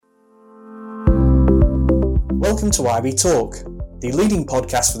Welcome to IB Talk, the leading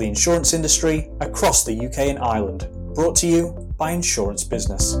podcast for the insurance industry across the UK and Ireland, brought to you by Insurance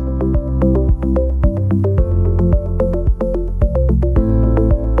Business.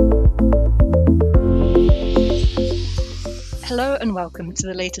 Hello and welcome to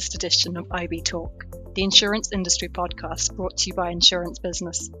the latest edition of IB Talk, the insurance industry podcast brought to you by Insurance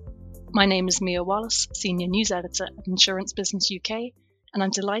Business. My name is Mia Wallace, Senior News Editor at Insurance Business UK, and I'm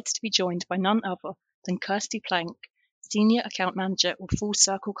delighted to be joined by none other than Kirsty Plank, Senior Account Manager with Full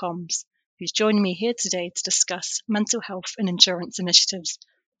Circle Comms, who's joining me here today to discuss mental health and insurance initiatives.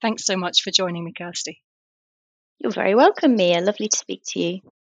 Thanks so much for joining me, Kirsty. You're very welcome, Mia. Lovely to speak to you.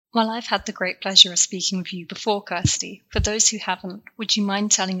 Well, I've had the great pleasure of speaking with you before, Kirsty. For those who haven't, would you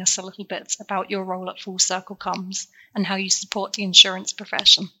mind telling us a little bit about your role at Full Circle Comms and how you support the insurance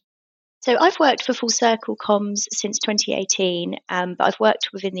profession? So I've worked for Full Circle Comms since 2018, but I've worked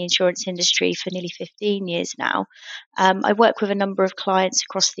within the insurance industry for nearly 15 years now. I work with a number of clients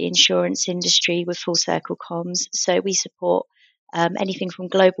across the insurance industry with Full Circle Comms. So we support anything from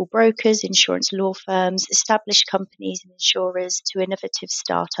global brokers, insurance law firms, established companies and insurers to innovative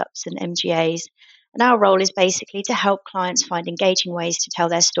startups and MGAs. And our role is basically to help clients find engaging ways to tell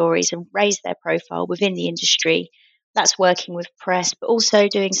their stories and raise their profile within the industry. That's working with press, but also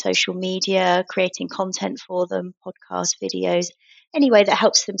doing social media, creating content for them, podcasts, videos, any way that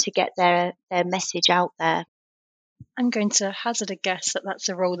helps them to get their message out there. I'm going to hazard a guess that that's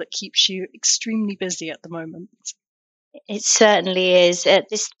a role that keeps you extremely busy at the moment. It certainly is. At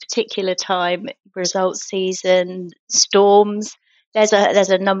this particular time, results season, storms, there's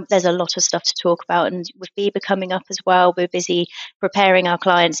a lot of stuff to talk about, and with BIBA coming up as well, we're busy preparing our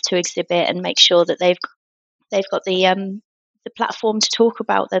clients to exhibit and make sure that they've got the platform to talk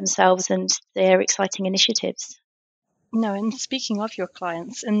about themselves and their exciting initiatives. No, and speaking of your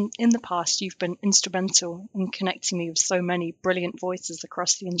clients, in the past, you've been instrumental in connecting me with so many brilliant voices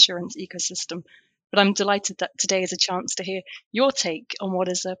across the insurance ecosystem. But I'm delighted that today is a chance to hear your take on what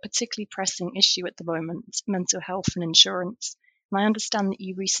is a particularly pressing issue at the moment, mental health and insurance. And I understand that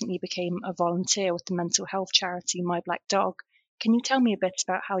you recently became a volunteer with the mental health charity My Black Dog. Can you tell me a bit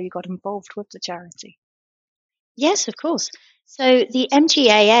about how you got involved with the charity? Yes, of course. So the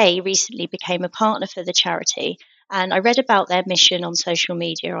MGAA recently became a partner for the charity, and I read about their mission on social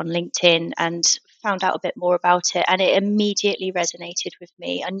media, on LinkedIn, and found out a bit more about it, and it immediately resonated with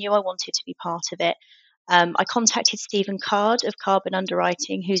me. I knew I wanted to be part of it. I contacted Stephen Card of Carbon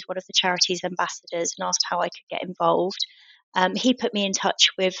Underwriting, who's one of the charity's ambassadors, and asked how I could get involved. He put me in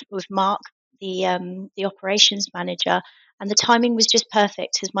touch with Mark, the operations manager, and the timing was just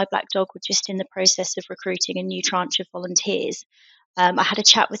perfect as My Black Dog were just in the process of recruiting a new tranche of volunteers. I had a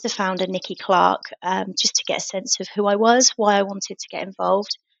chat with the founder, Nikki Clark, just to get a sense of who I was, why I wanted to get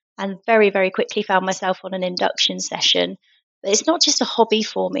involved, and very, very quickly found myself on an induction session. But it's not just a hobby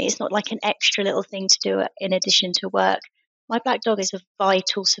for me. It's not like an extra little thing to do in addition to work. My Black Dog is a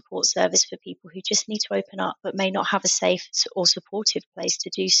vital support service for people who just need to open up but may not have a safe or supportive place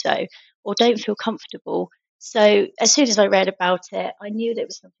to do so or don't feel comfortable. So as soon as I read about it, I knew that it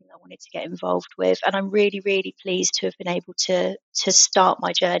was something I wanted to get involved with, and I'm really, really pleased to have been able to start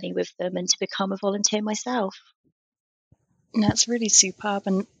my journey with them and to become a volunteer myself. That's really superb.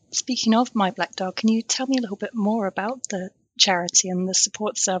 And speaking of My Black Dog, can you tell me a little bit more about the charity and the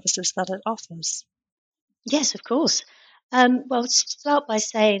support services that it offers? Yes, of course. Well, to start by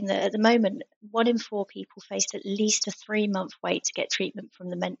saying that at the moment, 1 in 4 people face at least a 3-month wait to get treatment for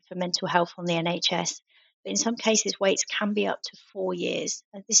mental health on the NHS. But in some cases, waits can be up to 4 years.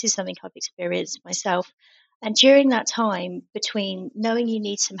 And this is something I've experienced myself. And during that time, between knowing you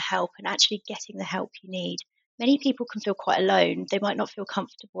need some help and actually getting the help you need, many people can feel quite alone. They might not feel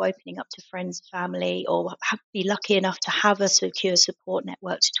comfortable opening up to friends, family, or be lucky enough to have a secure support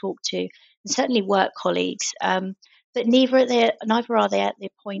network to talk to, and certainly work colleagues. But neither are they at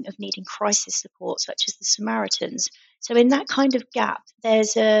the point of needing crisis support, such as the Samaritans. So in that kind of gap,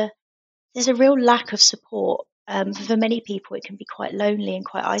 there's a real lack of support. For many people, it can be quite lonely and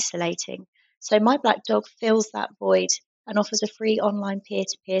quite isolating. So My Black Dog fills that void and offers a free online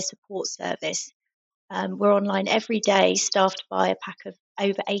peer-to-peer support service. We're online every day, staffed by a pack of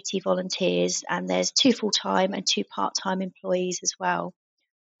over 80 volunteers, and there's 2 full-time and 2 part-time employees as well.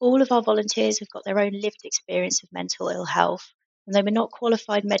 All of our volunteers have got their own lived experience of mental ill health, and though we're not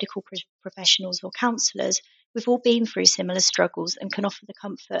qualified medical professionals or counsellors, we've all been through similar struggles and can offer the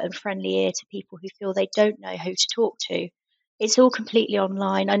comfort and friendly ear to people who feel they don't know who to talk to. It's all completely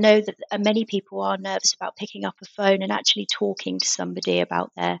online. I know that many people are nervous about picking up a phone and actually talking to somebody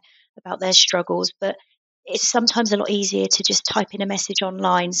about their struggles, but it's sometimes a lot easier to just type in a message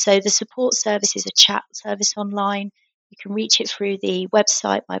online. So the support service is a chat service online. You can reach it through the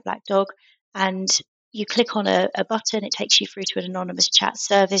website, My Black Dog, and you click on a button, it takes you through to an anonymous chat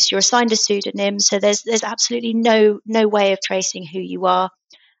service. You're assigned a pseudonym, so there's absolutely no way of tracing who you are.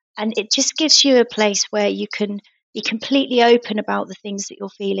 And it just gives you a place where you can be completely open about the things that you're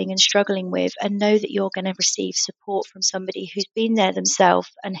feeling and struggling with, and know that you're going to receive support from somebody who's been there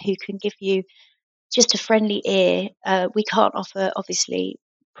themselves and who can give you just a friendly ear. We can't offer, obviously,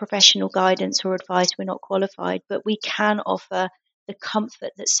 professional guidance or advice. We're not qualified, but we can offer the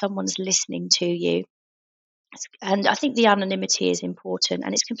comfort that someone's listening to you. And I think the anonymity is important,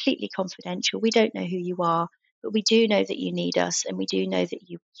 and it's completely confidential. We don't know who you are, but we do know that you need us, and we do know that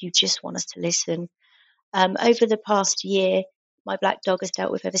you just want us to listen. Over the past year, My Black Dog has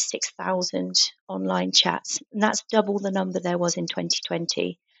dealt with over 6,000 online chats, and that's double the number there was in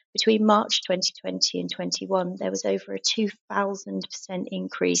 2020. Between March 2020 and 21, there was over a 2,000%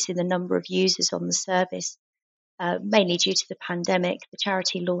 increase in the number of users on the service, mainly due to the pandemic. The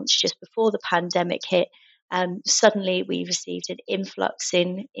charity launched just before the pandemic hit. Suddenly, we received an influx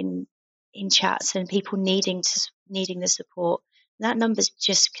in chats and people needing the support. That number's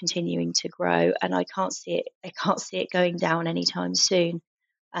just continuing to grow, and I can't see it going down anytime soon.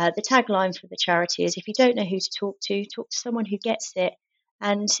 The tagline for the charity is, "If you don't know who to talk to someone who gets it."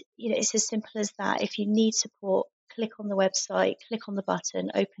 And it's as simple as that. If you need support, click on the website, click on the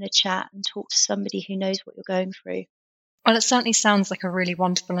button, open a chat, and talk to somebody who knows what you're going through. Well, it certainly sounds like a really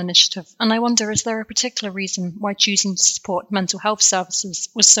wonderful initiative. And I wonder, is there a particular reason why choosing to support mental health services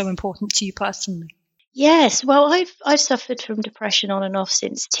was so important to you personally? Yes, well, I've suffered from depression on and off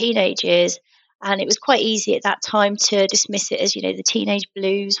since teenage years, and it was quite easy at that time to dismiss it as, the teenage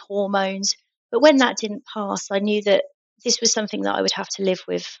blues, hormones. But when that didn't pass, I knew that this was something that I would have to live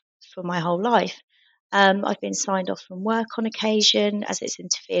with for my whole life. I've been signed off from work on occasion as it's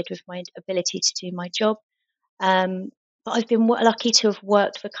interfered with my ability to do my job. Um, but I've been lucky to have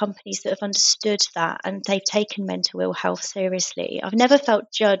worked for companies that have understood that, and they've taken mental ill health seriously. I've never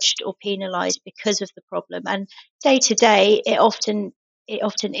felt judged or penalised because of the problem. And day to day, it often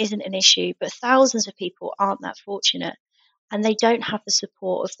isn't an issue, but thousands of people aren't that fortunate, and they don't have the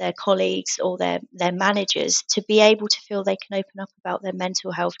support of their colleagues or their managers to be able to feel they can open up about their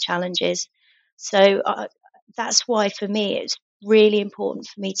mental health challenges. So that's why, for me, it's really important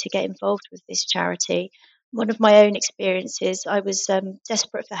for me to get involved with this charity. One of my own experiences, I was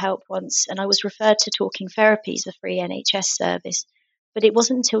desperate for help once, and I was referred to Talking Therapies, a free NHS service. But it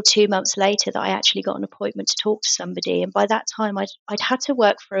wasn't until 2 months later that I actually got an appointment to talk to somebody. And by that time, I'd had to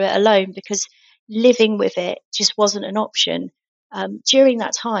work through it alone because living with it just wasn't an option. During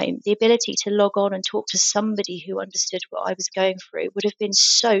that time, the ability to log on and talk to somebody who understood what I was going through would have been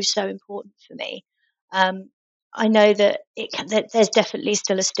so important for me. Um, I know that there's definitely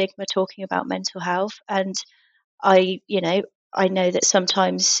still a stigma talking about mental health, and I, you know, I know that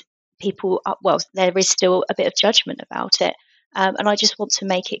sometimes people, well, there is still a bit of judgment about it, and I just want to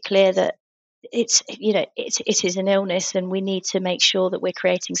make it clear that it is an illness, and we need to make sure that we're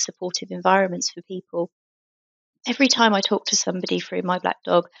creating supportive environments for people. Every time I talk to somebody through My Black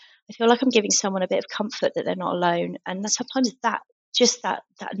Dog, I feel like I'm giving someone a bit of comfort that they're not alone, and sometimes that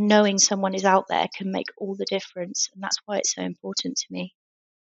knowing someone is out there can make all the difference, and that's why it's so important to me.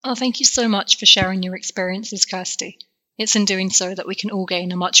 Well, thank you so much for sharing your experiences, Kirsty. It's in doing so that we can all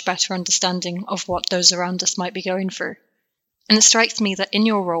gain a much better understanding of what those around us might be going through. And it strikes me that in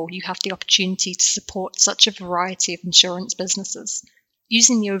your role, you have the opportunity to support such a variety of insurance businesses.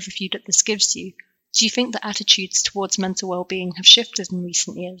 Using the overview that this gives you, do you think that attitudes towards mental well-being have shifted in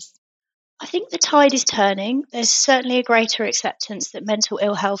recent years? I think the tide is turning. There's certainly a greater acceptance that mental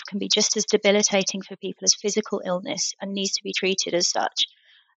ill health can be just as debilitating for people as physical illness and needs to be treated as such.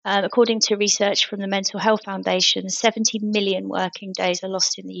 According to research from the Mental Health Foundation, 70 million working days are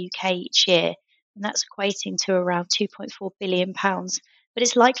lost in the UK each year, and that's equating to around £2.4 billion. But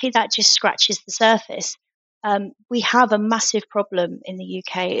it's likely that just scratches the surface. We have a massive problem in the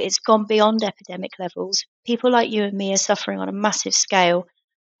UK. It's gone beyond epidemic levels. People like you and me are suffering on a massive scale,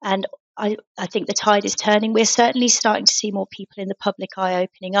 and I think the tide is turning. We're certainly starting to see more people in the public eye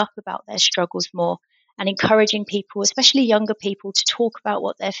opening up about their struggles more, and encouraging people, especially younger people, to talk about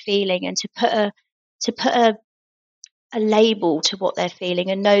what they're feeling and to put a label to what they're feeling,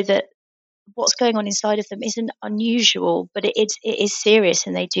 and know that what's going on inside of them isn't unusual, but it is serious,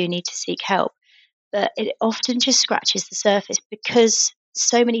 and they do need to seek help. But it often just scratches the surface because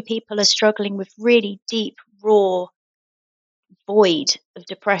so many people are struggling with really deep, raw void of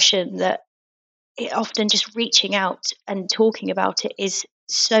depression that it often just reaching out and talking about it is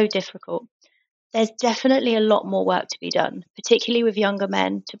so difficult. There's definitely a lot more work to be done, particularly with younger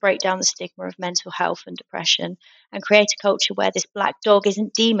men, to break down the stigma of mental health and depression and create a culture where this black dog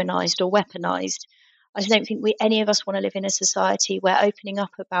isn't demonized or weaponized. I just don't think any of us want to live in a society where opening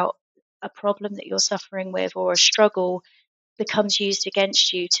up about a problem that you're suffering with or a struggle becomes used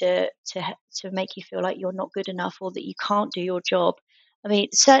against you to make you feel like you're not good enough or that you can't do your job. I mean,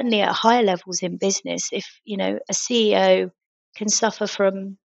 certainly at higher levels in business, if a CEO can suffer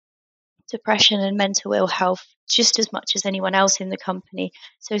from depression and mental ill health just as much as anyone else in the company.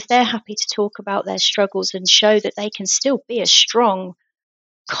 So if they're happy to talk about their struggles and show that they can still be a strong,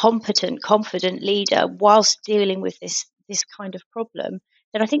 competent, confident leader whilst dealing with this kind of problem,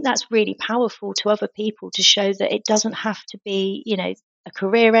 then I think that's really powerful to other people to show that it doesn't have to be, a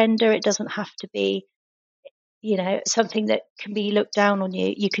career ender. It doesn't have to be, something that can be looked down on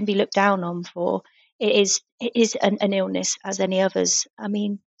you. You can be looked down on for. It is an illness as any others. I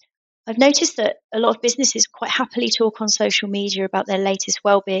mean, I've noticed that a lot of businesses quite happily talk on social media about their latest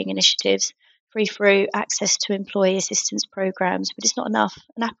wellbeing initiatives, free through access to employee assistance programs, but it's not enough.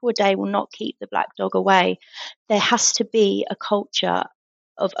 An apple a day will not keep the black dog away. There has to be a culture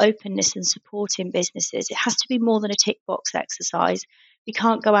of openness and support in businesses. It has to be more than a tick box exercise. We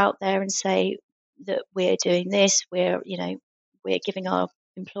can't go out there and say that we're doing this, we're giving our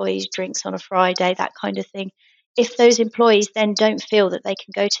employees drinks on a Friday, that kind of thing. If those employees then don't feel that they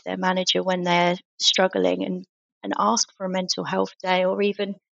can go to their manager when they're struggling and ask for a mental health day or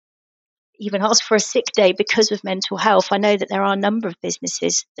even ask for a sick day because of mental health, I know that there are a number of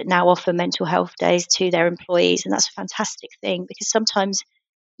businesses that now offer mental health days to their employees, and that's a fantastic thing because sometimes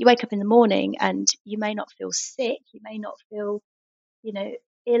you wake up in the morning and you may not feel sick, you may not feel,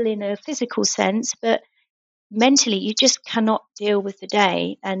 ill in a physical sense, but mentally you just cannot deal with the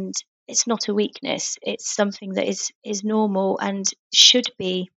day, and it's not a weakness. It's something that is normal and should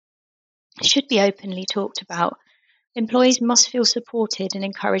be openly talked about. Employees must feel supported and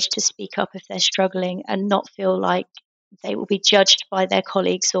encouraged to speak up if they're struggling and not feel like they will be judged by their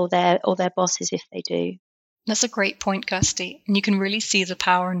colleagues or their bosses if they do. That's a great point, Kirsty, and you can really see the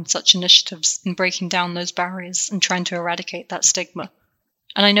power in such initiatives in breaking down those barriers and trying to eradicate that stigma.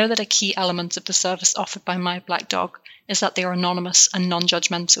 And I know that a key element of the service offered by My Black Dog is that they are anonymous and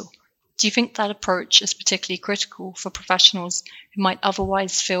non-judgmental. Do you think that approach is particularly critical for professionals who might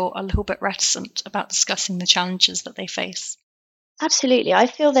otherwise feel a little bit reticent about discussing the challenges that they face? Absolutely. I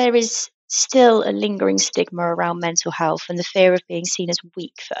feel there is still a lingering stigma around mental health and the fear of being seen as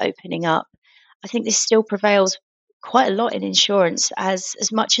weak for opening up. I think this still prevails quite a lot in insurance, as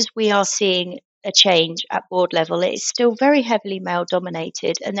much as we are seeing a change at board level, it is still very heavily male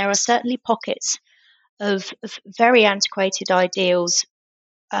dominated, and there are certainly pockets of very antiquated ideals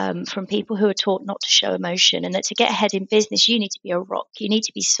from people who are taught not to show emotion, and that to get ahead in business, you need to be a rock, you need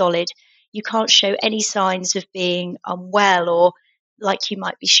to be solid. You can't show any signs of being unwell or like you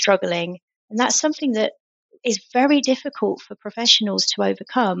might be struggling. And that's something that is very difficult for professionals to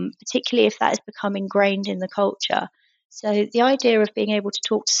overcome, particularly if that has become ingrained in the culture. So the idea of being able to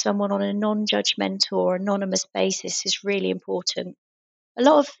talk to someone on a non-judgmental or anonymous basis is really important. A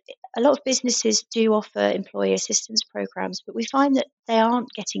lot of businesses do offer employee assistance programs, but we find that they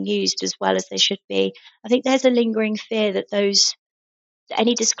aren't getting used as well as they should be. I think there's a lingering fear that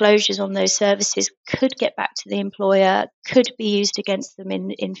any disclosures on those services could get back to the employer, could be used against them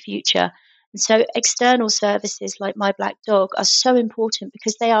in future. And so external services like My Black Dog are so important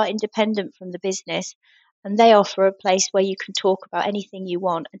because they are independent from the business, and they offer a place where you can talk about anything you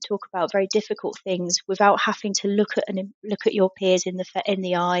want and talk about very difficult things without having to look at your peers in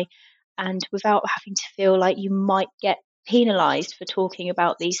the eye, and without having to feel like you might get penalized for talking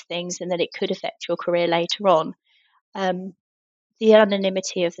about these things and that it could affect your career later on. Um, the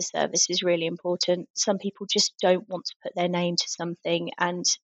anonymity of the service is really important. Some people just don't want to put their name to something,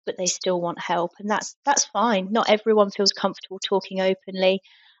 but they still want help, and that's fine. Not everyone feels comfortable talking openly.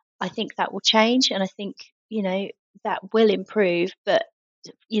 I think that will change, and I think that will improve. But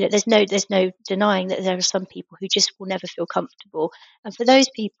there's no denying that there are some people who just will never feel comfortable, and for those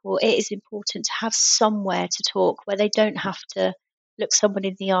people, it is important to have somewhere to talk where they don't have to look someone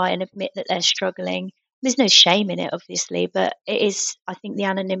in the eye and admit that they're struggling. There's no shame in it, obviously, but it is. I think the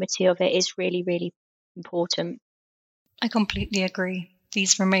anonymity of it is really, really important. I completely agree.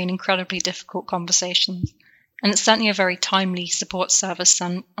 These remain incredibly difficult conversations. And it's certainly a very timely support service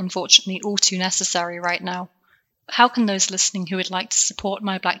and unfortunately all too necessary right now. How can those listening who would like to support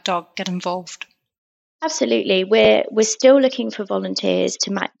My Black Dog get involved? Absolutely. We're still looking for volunteers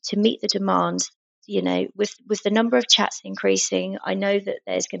to meet the demands. With the number of chats increasing, I know that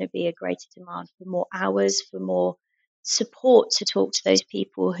there's going to be a greater demand for more hours, for more support to talk to those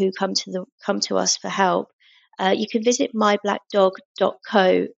people who come to us for help, you can visit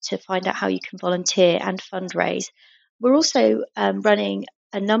myblackdog.co to find out how you can volunteer and fundraise. We're also running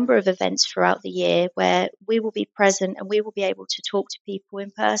a number of events throughout the year where we will be present and we will be able to talk to people in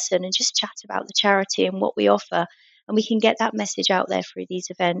person and just chat about the charity and what we offer. And we can get that message out there through these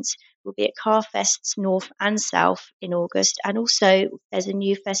events. We'll be at Carfests North and South in August. And also there's a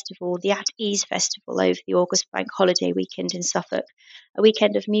new festival, the At Ease Festival, over the August bank holiday weekend in Suffolk. A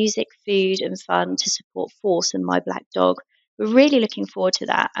weekend of music, food and fun to support Force and My Black Dog. We're really looking forward to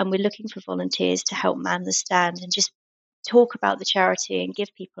that. And we're looking for volunteers to help man the stand and just talk about the charity and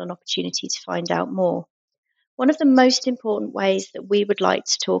give people an opportunity to find out more. One of the most important ways that we would like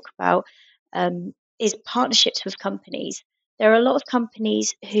to talk about is partnerships with companies. There are a lot of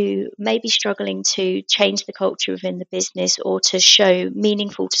companies who may be struggling to change the culture within the business or to show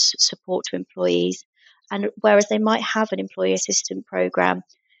meaningful support to employees. And whereas they might have an employee assistance program,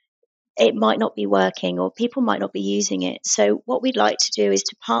 it might not be working or people might not be using it. So what we'd like to do is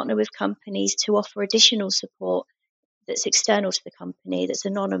to partner with companies to offer additional support that's external to the company, that's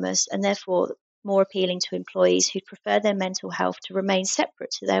anonymous, and therefore more appealing to employees who prefer their mental health to remain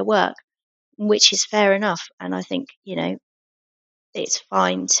separate to their work, which is fair enough. And I think, it's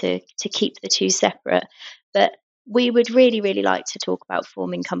fine to keep the two separate. But we would really, really like to talk about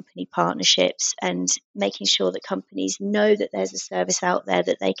forming company partnerships and making sure that companies know that there's a service out there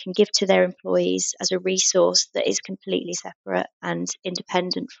that they can give to their employees as a resource that is completely separate and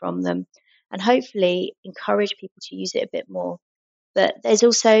independent from them, and hopefully encourage people to use it a bit more. But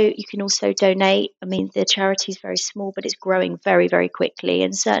you can also donate. I mean, the charity is very small, but it's growing very, very quickly.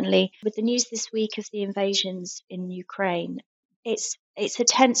 And certainly with the news this week of the invasions in Ukraine, it's a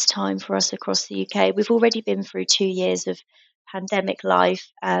tense time for us across the UK. We've already been through 2 years of pandemic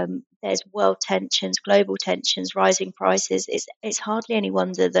life. There's world tensions, global tensions, rising prices. It's hardly any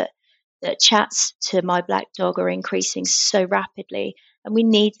wonder that chats to My Black Dog are increasing so rapidly. And we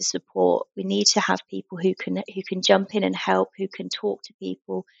need the support. We need to have people who can jump in and help, who can talk to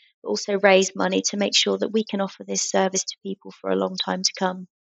people, but also raise money to make sure that we can offer this service to people for a long time to come.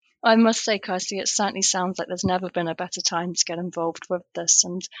 I must say, Kirsty, it certainly sounds like there's never been a better time to get involved with this.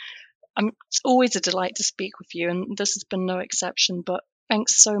 And it's always a delight to speak with you, and this has been no exception. But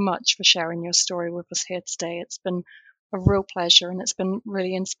thanks so much for sharing your story with us here today. It's been a real pleasure, and it's been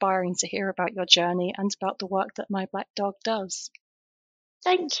really inspiring to hear about your journey and about the work that My Black Dog does.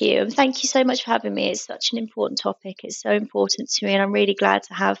 Thank you. And thank you so much for having me. It's such an important topic. It's so important to me. And I'm really glad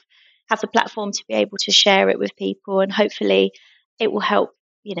to have the platform to be able to share it with people. And hopefully it will help,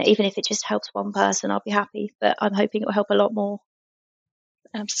 even if it just helps one person, I'll be happy. But I'm hoping it will help a lot more.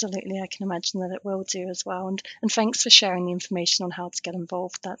 Absolutely. I can imagine that it will do as well. And thanks for sharing the information on how to get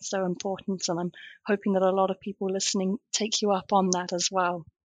involved. That's so important. And I'm hoping that a lot of people listening take you up on that as well.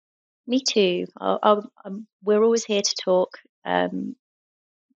 Me too. We're always here to talk.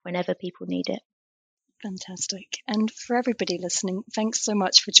 Whenever people need it. Fantastic. And for everybody listening, thanks so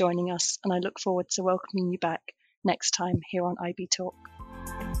much for joining us, and I look forward to welcoming you back next time here on IB Talk.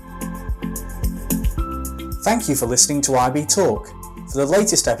 Thank you for listening to IB Talk. For the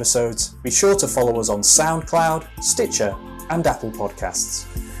latest episodes, be sure to follow us on SoundCloud, Stitcher and Apple Podcasts.